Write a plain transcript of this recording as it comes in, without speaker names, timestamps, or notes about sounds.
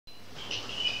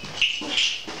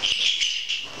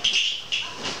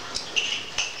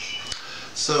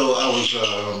So I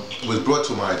was brought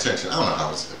to my attention. I don't know how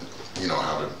it's, you know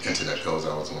how the internet goes.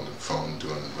 I was on the phone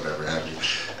doing whatever have you,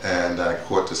 and I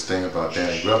caught this thing about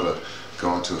Danny Glover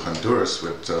going to Honduras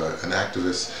with an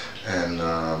activist and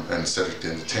Cedric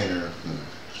the Entertainer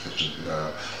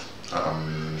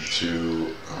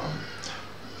to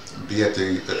be at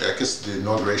I guess the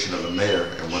inauguration of a mayor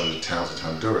in one of the towns of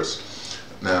Honduras.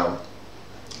 Now,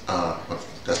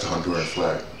 that's the Honduran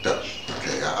flag.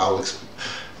 Okay, I'll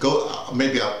go.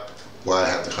 Maybe why I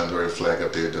have the Honduran flag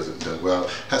up there doesn't, well, it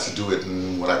has to do with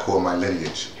what I call my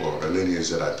lineage, or the lineage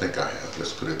that I think I have.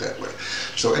 Let's put it that way.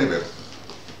 So anyway,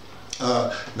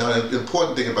 now the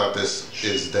important thing about this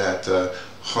is that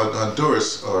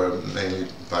Honduras, or mainly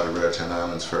by the Raritan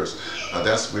Islands first,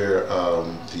 that's where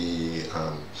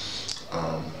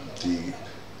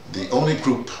the only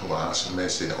group, well, I may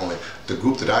say the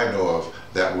group that I know of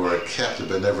that were captive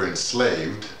but never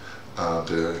enslaved,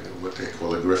 what they call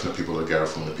the Garifuna people or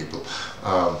Garifuna people,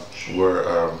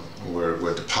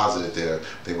 were deposited there.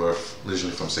 They were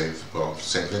originally from St.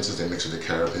 Vincent. They mixed with the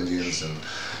Carib Indians, and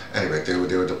anyway, they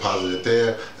were deposited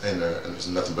there, and there's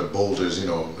nothing but boulders. You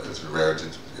know, it's rare.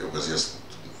 It was just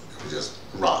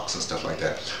rocks and stuff like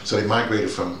that. So they migrated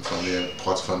from their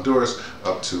parts of Honduras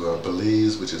up to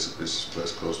Belize, which is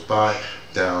close by,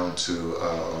 down to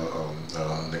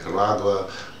Nicaragua,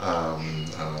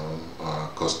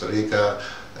 Costa Rica,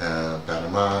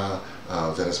 Panama,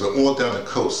 Venezuela, all down the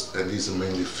coast. And these are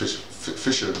mainly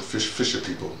fisher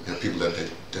people, you know, people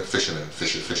they're fishermen,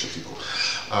 fisher people.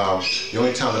 The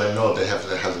only town that I know of that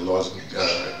has a large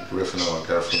Garifuna or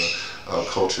Garifuna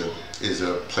culture is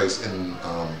a place in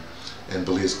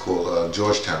Belize called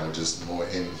Georgetown, which is more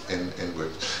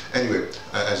inward. Anyway,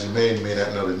 as you may or may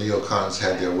not know, the neocons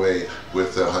had their way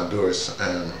with Honduras,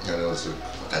 and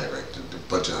anyway, a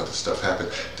bunch of other stuff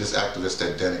happened. This activist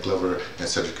that Danny Glover and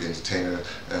Cedric the Entertainer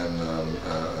and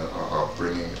are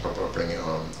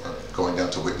going down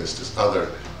to witness this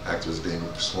other activist being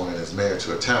sworn in as mayor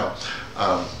to a town.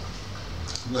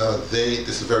 This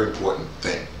is a very important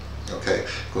thing. Okay,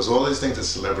 because all these things that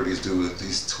celebrities do,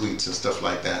 these tweets and stuff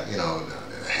like that, you know,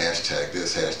 hashtag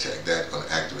this, hashtag that, going to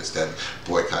activist that,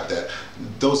 boycott that,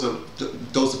 those are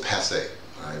passé.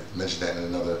 I mentioned that in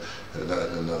another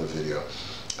video.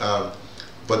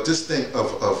 But this thing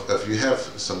of if you have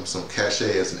some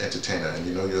cachet as an entertainer and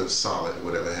you know you're solid or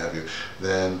whatever have you,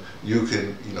 then you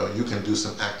can do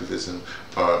some activism,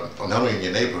 not only in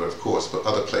your neighborhood of course, but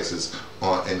other places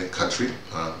in the country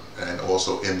and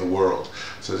also in the world.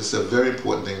 So this is a very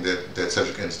important thing that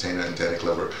Cedric the Entertainer and Danny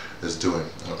Glover is doing.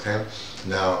 Okay,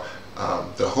 now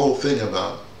the whole thing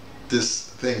about this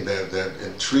thing that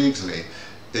intrigues me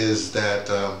is that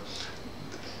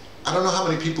I don't know how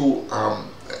many people.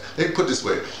 Let me put it this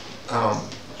way, I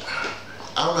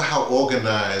don't know how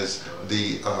organized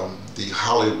the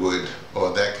Hollywood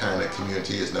or that kind of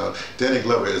community is now. Danny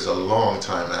Glover is a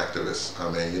long-time activist. I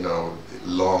mean, you know,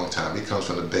 long time. He comes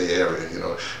from the Bay Area. You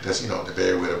know, that's, you know, the Bay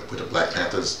Area with the Black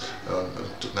Panthers,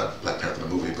 not Black Panther the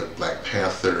movie, but Black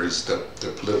Panthers, the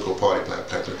political party, Black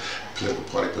Panther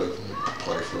political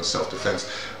party for self-defense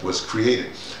was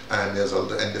created, and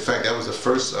and in fact that was the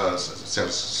first San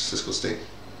Francisco State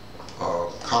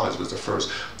College was the first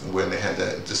when they had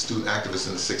the student activists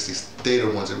in the 60s. They're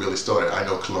the ones that really started. I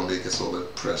know Columbia gets all the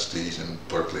prestige and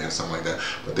Berkeley and something like that,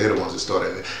 but they're the ones that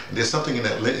started it. And there's something in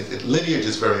that lineage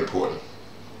is very important.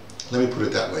 Let me put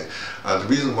it that way. The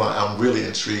reason why I'm really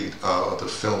intrigued the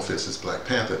film fits as Black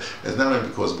Panther is not only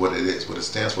because of what it is, what it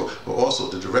stands for, but also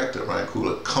the director, Ryan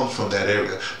Coogler, comes from that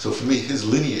area. So for me, his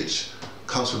lineage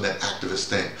comes from that activist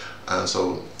thing. And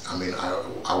so, I mean,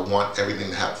 I want everything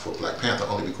to happen for Black Panther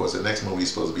only because the next movie he's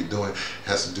supposed to be doing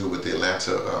has to do with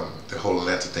the whole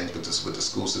Atlanta thing with the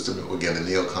school system. Again, the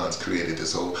neocons created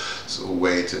this whole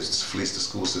way to fleece the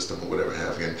school system or whatever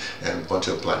have you, and a bunch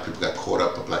of black people got caught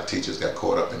up, or black teachers got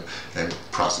caught up and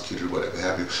prosecuted, whatever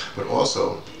have you. But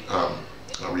also,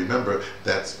 remember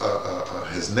that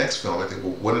his next film, I think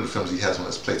one of the films he has on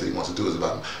his plate that he wants to do is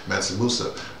about Mansa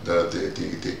Musa,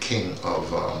 the king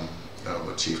of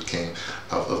chief king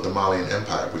of the Malian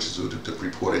Empire, which is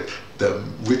reported the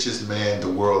richest man the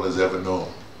world has ever known.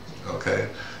 Okay,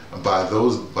 by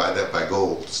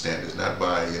gold standards, not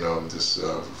by, you know, this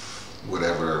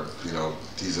whatever, you know,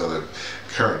 these other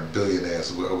current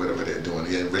billionaires or whatever they're doing.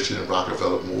 He had richer than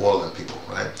Rockefeller, more than people,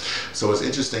 right? So it's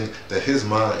interesting that his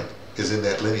mind is in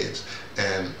that lineage,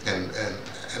 and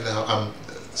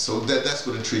so that's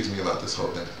what intrigues me about this whole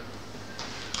thing.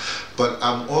 But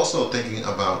I'm also thinking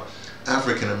about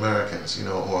African Americans, you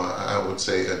know, or I would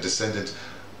say a descendant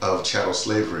of chattel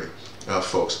slavery,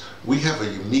 folks. We have a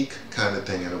unique kind of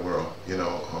thing in the world, you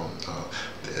know.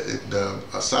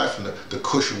 Aside from the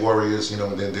Kush warriors, you know,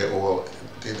 they're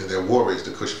warriors.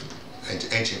 The Kush,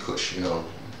 ancient Kush, you know,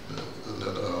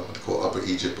 what they call Upper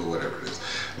Egypt or whatever it is,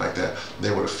 like that.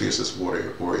 They were the fiercest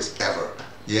warriors ever.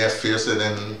 Yeah, fiercer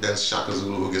than Shaka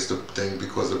Zulu, who gets the thing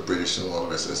because of the British and all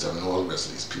the rest of this stuff, and all the rest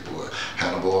of these people were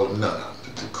Hannibal. No,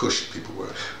 the Kush people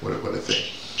were the thing.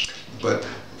 But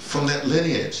from that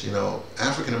lineage, you know,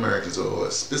 African Americans, or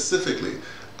specifically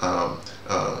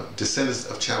descendants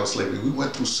of chattel slavery, we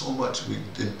went through so much, we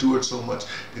endured so much.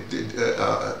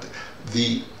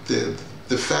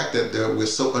 The fact that we're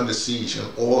so under siege in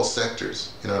all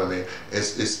sectors, you know what I mean,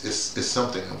 is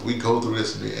something. We go through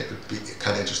this and it'd be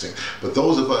kind of interesting. But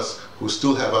those of us who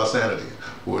still have our sanity,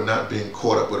 who are not being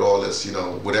caught up with all this, you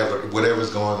know,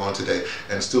 whatever's going on today,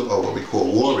 and still are what we call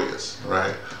warriors,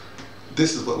 right?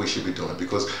 This is what we should be doing,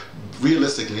 because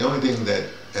realistically, the only thing that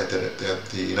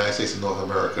the United States and North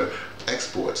America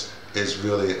exports is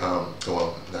really,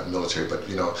 well, not military, but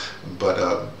you know,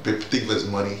 think of it as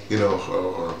money, you know,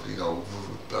 or you know,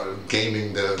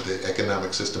 gaming the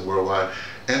economic system worldwide,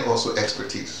 and also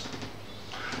expertise.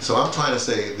 So I'm trying to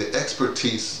say the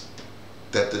expertise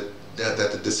that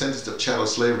the descendants of chattel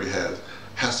slavery have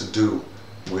has to do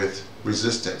with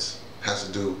resistance, has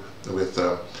to do with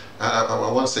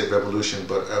I want to say revolution,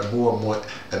 but more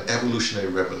an evolutionary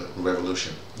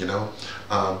revolution, you know.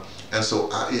 And so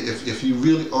if you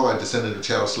really are a descendant of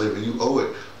chattel slavery, you owe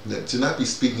it to not be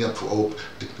speaking up for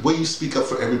the way you speak up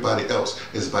for everybody else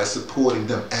is by supporting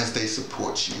them as they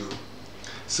support you.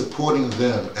 Supporting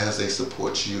them as they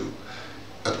support you.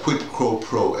 A quid pro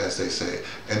quo, as they say.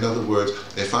 In other words,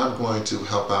 if I'm going to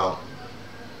help out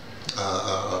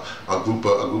a group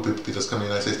of people that's coming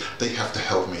to the United States, they have to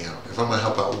help me out. If I'm going to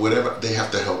help out whatever, they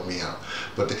have to help me out.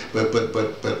 But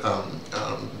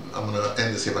I'm going to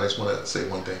end this here, but I just want to say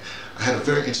one thing. I had a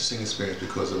very interesting experience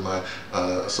because of my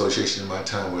association in my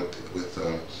time with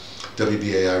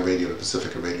WBAI Radio, the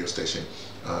Pacifica radio station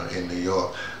in New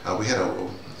York. We had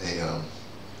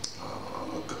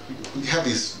we have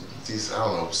these I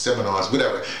don't know, seminars,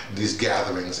 whatever, these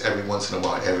gatherings every once in a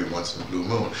while, every once in a blue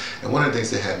moon. And one of the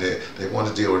things they had there, they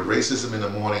wanted to deal with racism in the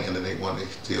morning, and then they wanted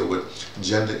to deal with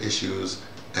gender issues,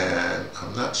 and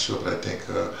I'm not sure, but I think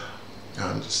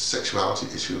sexuality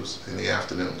issues in the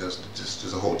afternoon.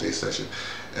 There's a whole day session.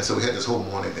 And so we had this whole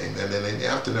morning thing, and then in the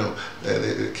afternoon,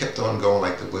 they kept on going,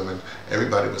 like the women,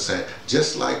 everybody was saying,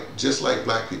 just like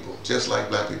black people, just like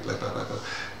black people, like black people.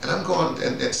 And I'm going,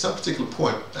 and at some particular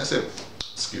point, I said,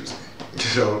 excuse me,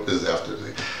 you know, this is after the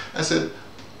thing. I said,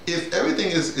 if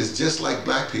everything is just like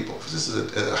black people, if this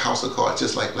is a house of cards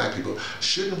just like black people,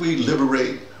 shouldn't we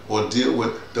liberate or deal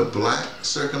with the black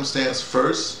circumstance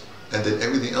first, and then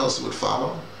everything else would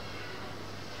follow?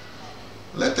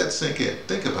 Let that sink in.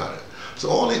 Think about it. So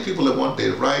all these people that want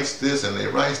their rights this and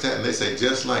their rights that, and they say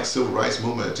just like civil rights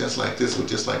movement, just like this, or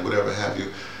just like whatever have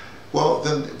you. Well,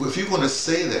 then if you're going to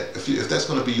say that, if that's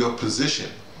going to be your position,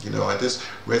 you know, I just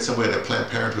read somewhere that Planned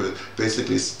Parenthood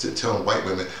basically telling white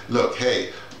women, look,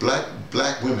 hey, black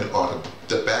women are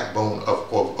the backbone of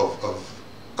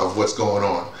what's going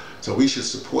on. So we should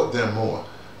support them more.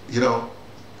 You know,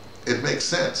 it makes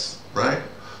sense, right?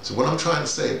 So what I'm trying to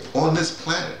say, on this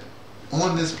planet,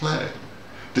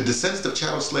 the descendants of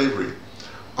chattel slavery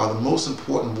are the most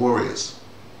important warriors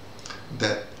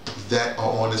that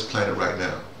are on this planet right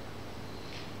now.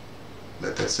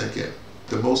 Let that sink in.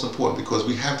 The most important, because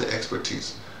we have the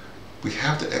expertise. We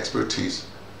have the expertise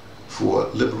for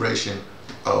liberation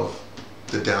of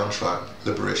the downtrodden,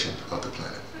 liberation of the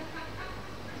planet.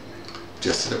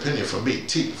 Just an opinion from me,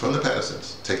 T, from the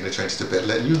Pattersons, taking the train to Tibet,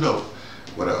 letting you know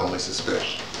what I only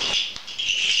suspect.